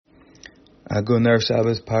Agun Erev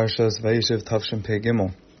Shabbos, Parshas Vayeishev, Tavshin Pei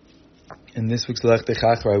Gimel. In this week's Lechtei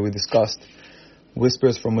Chachrai, we discussed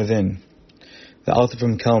whispers from within. The author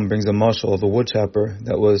from Kelm brings a mashal of a wood chopper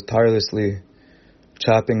that was tirelessly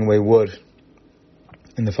chopping away wood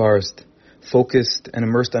in the forest. Focused and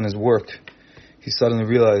immersed on his work, he suddenly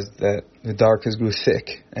realized that the darkness grew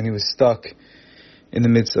thick, and he was stuck in the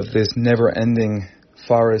midst of this never-ending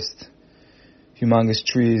forest, humongous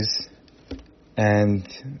trees, and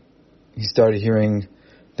he started hearing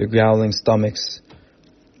the growling stomachs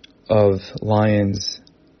of lions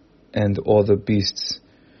and all the beasts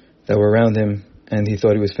that were around him, and he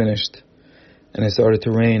thought he was finished. And it started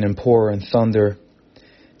to rain and pour and thunder,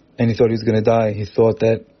 and he thought he was going to die. He thought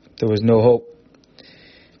that there was no hope.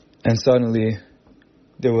 And suddenly,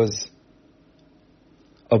 there was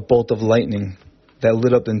a bolt of lightning that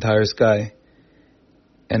lit up the entire sky.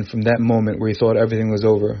 And from that moment where he thought everything was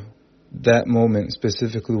over, that moment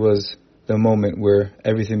specifically was the moment where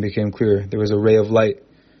everything became clear. There was a ray of light.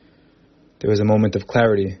 There was a moment of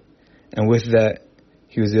clarity. And with that,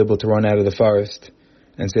 he was able to run out of the forest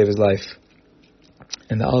and save his life.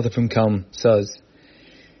 And the author from Kelm says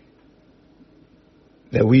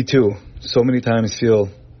that we too so many times feel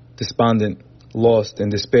despondent, lost,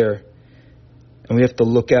 and despair. And we have to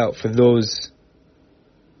look out for those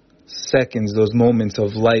seconds, those moments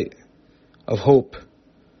of light, of hope,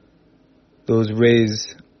 those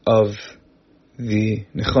rays of the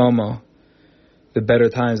nechama, the better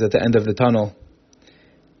times at the end of the tunnel.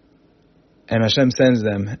 And Hashem sends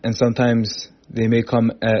them, and sometimes they may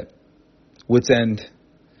come at wit's end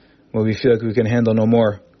when we feel like we can handle no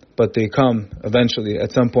more, but they come eventually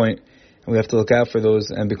at some point, and we have to look out for those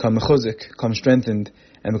and become mechuzik, become strengthened,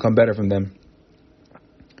 and become better from them.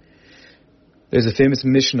 There's a famous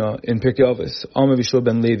Mishnah in Pirkei Avos, Amar Yeshua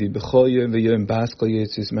ben Levi, B'chol yom v'yom ba'askal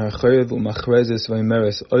yitzis me'acharev u'machrezes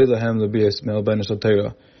v'yimeres oy lahem l'bias me'al ben shel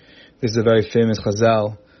Torah. This is a very famous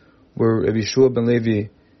Chazal where Yeshua ben Levi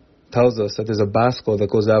tells us that there's a baskel that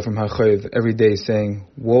goes out from Hacharev every day saying,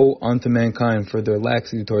 "Woe unto mankind for their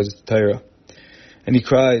laxity towards the Torah." And he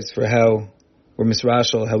cries for how we're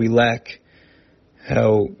misrashal, how we lack,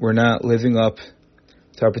 how we're not living up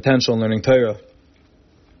to our potential in learning Torah.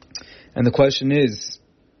 And the question is,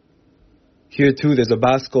 here too there's a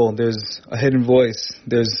baskel, there's a hidden voice,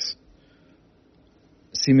 there's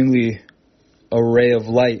seemingly a ray of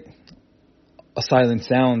light, a silent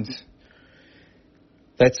sound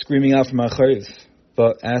that's screaming out from Hacharev,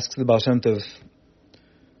 but asks the Baal Shem Tov,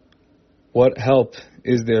 what help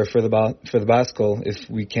is there for the baskel if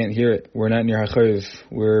we can't hear it? We're not near Hacharev,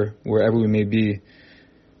 we're wherever we may be,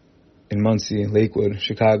 in Muncie, Lakewood,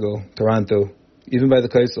 Chicago, Toronto, even by the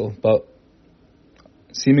Kaisel, but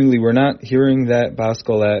seemingly we're not hearing that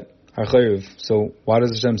baskel at Hacharev, so why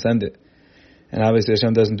does Hashem send it? And obviously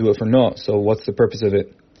Hashem doesn't do it for naught, so what's the purpose of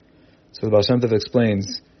it? So the Baal Shem Tov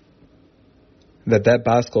explains that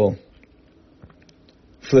baskel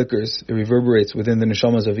flickers, it reverberates within the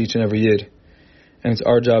neshamas of each and every yid, and it's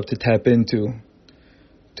our job to tap into,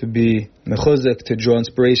 to be mechuzek, to draw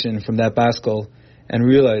inspiration from that baskel, and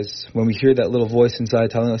realize when we hear that little voice inside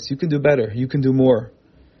telling us, you can do better, you can do more,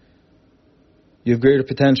 you have greater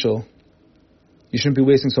potential, you shouldn't be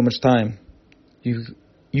wasting so much time,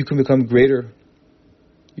 you can become greater,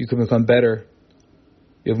 you can become better,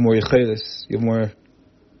 you have more yichelis, you have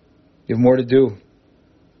more to do,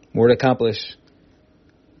 more to accomplish.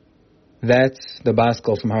 That's the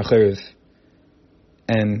baskel from Hacharev,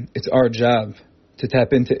 and it's our job to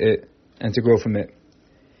tap into it and to grow from it.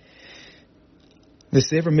 The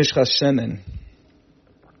Sefer Mishchas Shemen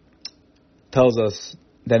tells us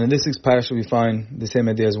that in this week's parasha we find the same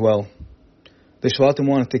idea as well. The Shvatim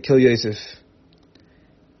wanted to kill Yosef.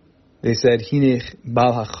 They said, "Hinech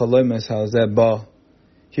bal hachalomes hazeh ba."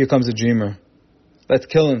 Here comes a dreamer. Let's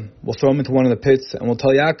kill him. We'll throw him into one of the pits, and we'll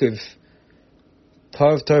tell Yaakov,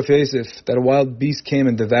 Tarf Yosef, that a wild beast came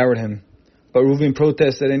and devoured him. But Reuven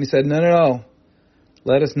protested, and he said, No.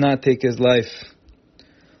 Let us not take his life.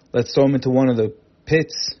 Let's throw him into one of the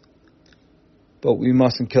pits, but we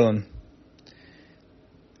mustn't kill him.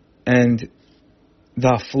 And the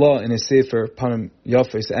Hafla in his Sefer, Panim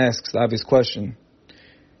Yafis, asks the obvious question.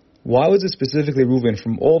 Why was it specifically Reuven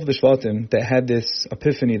from all of the Shvatim that had this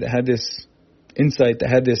epiphany, that had this insight, that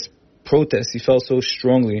had this protest? He felt so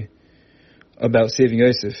strongly about saving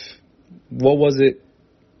Yosef. What was it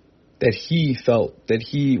that he felt, that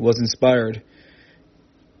he was inspired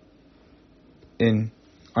on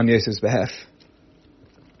Yosef's behalf?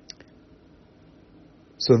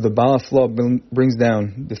 So the Baal Hafla brings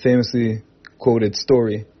down the famously quoted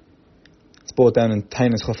story. It's brought down in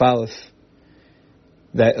Tainis Chaf Aleph,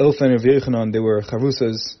 that Ilf and Rav Yochanan, they were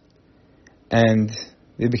chavusas, And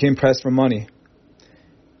they became pressed for money.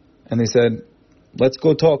 And they said, let's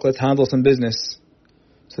go talk, let's handle some business.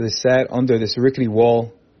 So they sat under this rickety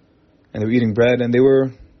wall, and they were eating bread, and they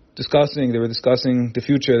were discussing the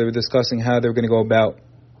future, they were discussing how they were going to go about.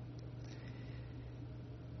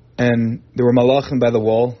 And there were malachim by the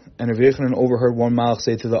wall, and Rav Yochanan overheard one malach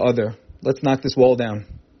say to the other, let's knock this wall down.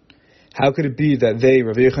 How could it be that they,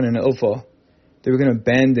 Rav Yochanan and Ilfa, they were going to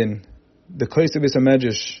abandon the Kos of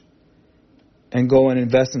Medrash and go and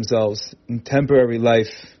invest themselves in temporary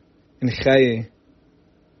life, in chaye,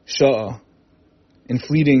 sha'ah, in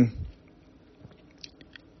fleeting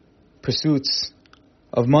pursuits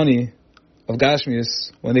of money, of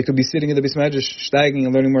gashmius, when they could be sitting in the Beis Medrash, steiging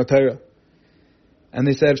and learning more Torah. And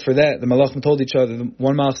they said, for that, the malachim told each other,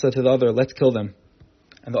 one malach said to the other, let's kill them.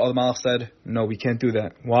 And the other malach said, no, we can't do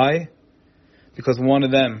that. Why? Because one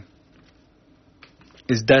of them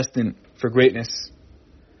is destined for greatness.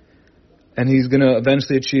 And he's going to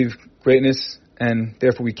eventually achieve greatness, and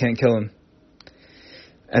therefore we can't kill him.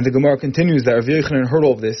 And the Gemara continues that Rav Yochanan heard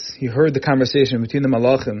all of this. He heard the conversation between the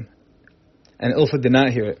malachim, and Ilfa did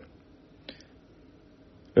not hear it.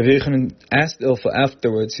 Rav Yochanan asked Ilfa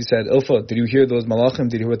afterwards, he said, Ilfa, did you hear those malachim?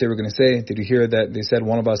 Did you hear what they were going to say? Did you hear that they said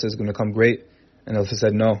one of us is going to come great? And Ilfa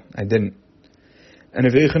said, no, I didn't. And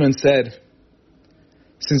Rav Yochanan said,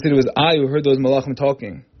 since it was I who heard those malachim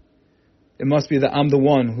talking, it must be that I'm the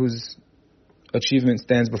one whose achievement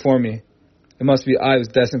stands before me. It must be I who's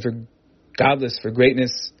destined for godless, for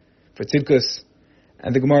greatness, for tzidkus.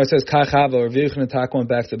 And the Gemara says, Kach Hava, Rav Yochanan went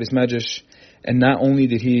back to Beis Medrash, and not only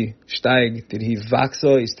did he steig, did he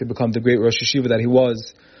vaksois to become the great Rosh Yeshiva that he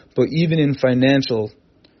was, but even in financial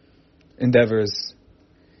endeavors,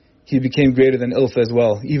 he became greater than Ilfa as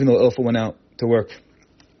well, even though Ilfa went out to work.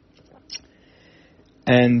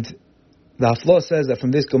 And the Haflah says that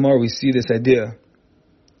from this Gemara we see this idea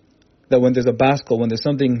that when there's a baskel, when there's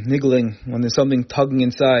something niggling, when there's something tugging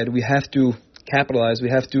inside, we have to capitalize, we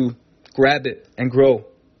have to grab it and grow.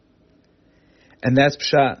 And that's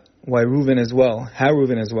pshat, why Reuven as well, how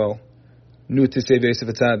Reuven as well, knew to save Yosef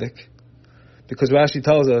Atzadik. Because Rashi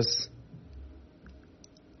tells us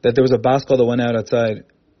that there was a baskel that went out outside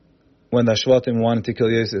when the Shvatim wanted to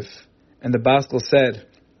kill Yosef. And the baskel said,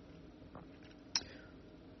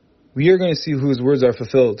 we are going to see whose words are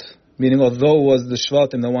fulfilled. Meaning, although it was the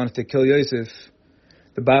Shvatim that wanted to kill Yosef,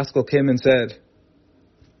 the baskel came and said,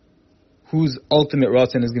 whose ultimate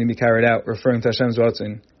ratzon is going to be carried out, referring to Hashem's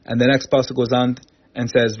ratzon. And the next pasuk goes on and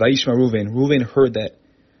says, Vayishma Reuven. Reuven heard that.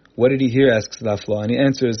 What did he hear, asks the Haflah. And he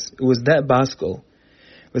answers, it was that baskel.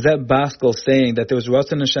 It was that baskel saying that there was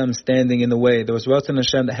ratzon Hashem standing in the way. There was ratzon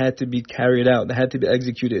Hashem that had to be carried out, that had to be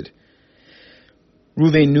executed.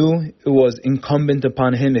 Reuven knew it was incumbent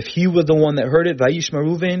upon him. If he was the one that heard it, Vayishma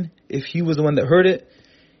Reuven, if he was the one that heard it,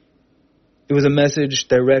 it was a message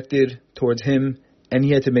directed towards him, and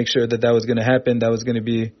he had to make sure that that was going to happen, that was going to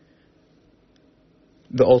be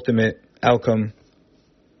the ultimate outcome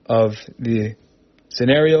of the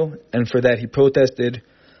scenario, and for that he protested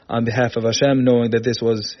on behalf of Hashem, knowing that this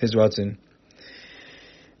was his ratzon.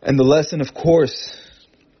 And the lesson, of course,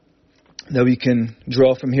 that we can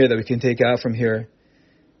draw from here, that we can take out from here,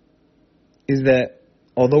 is that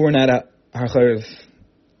although we're not at Har Charev,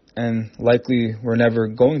 and likely we're never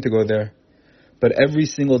going to go there, but every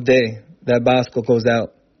single day that baskel goes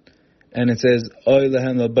out and it says, Oy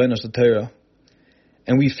lehem l'bayna shel Torah,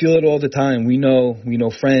 and we feel it all the time. We know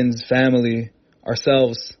friends, family,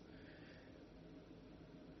 ourselves.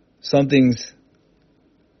 Something's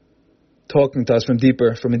talking to us from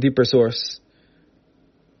a deeper source.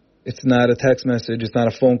 It's not a text message, it's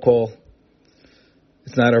not a phone call,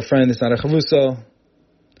 it's not our friend, it's not a chavusa.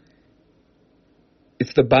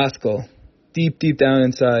 It's the baskel, deep down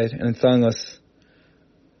inside, and it's telling us,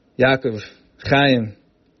 Yaakov, Chaim,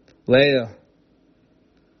 Leah,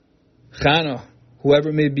 Chana, whoever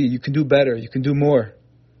it may be, you can do better, you can do more.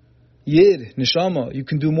 Yid, Neshama, you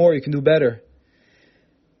can do more, you can do better.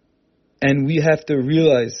 And we have to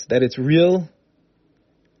realize that it's real,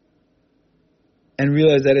 and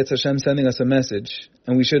realize that it's Hashem sending us a message.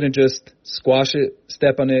 And we shouldn't just squash it,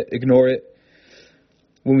 step on it, ignore it.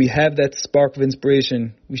 When we have that spark of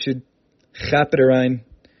inspiration, we should chap it around.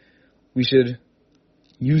 We should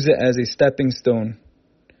use it as a stepping stone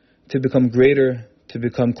to become greater, to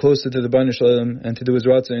become closer to the Bnei Shalom and to do His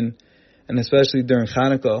ratzon. And especially during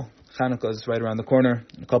Chanukah. Chanukah is right around the corner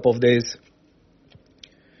in a couple of days.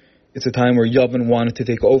 It's a time where Yavin wanted to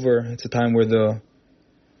take over. It's a time where the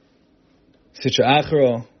Sitra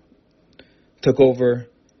Achra took over.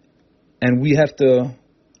 And we have to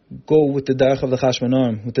go with the derech of the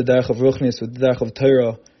Chashmonaim, with the derech of Ruchnis, with the derech of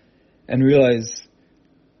Torah, and realize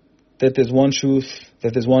that there's one truth,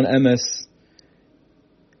 that there's one emes,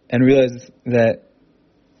 and realize that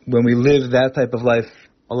when we live that type of life,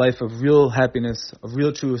 a life of real happiness, of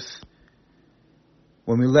real truth,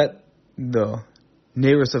 when we let the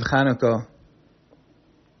neiros of Hanukkah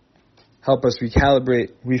help us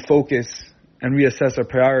recalibrate, refocus, and reassess our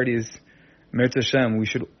priorities, Mirz Hashem, we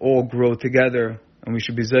should all grow together, and we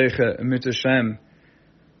should be Zeicha and Mirz Hashem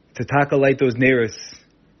to tackle those neiros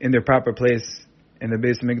in their proper place in the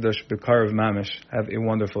Beis Mikdash B'Karav Mamish. Have a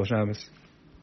wonderful Shabbos.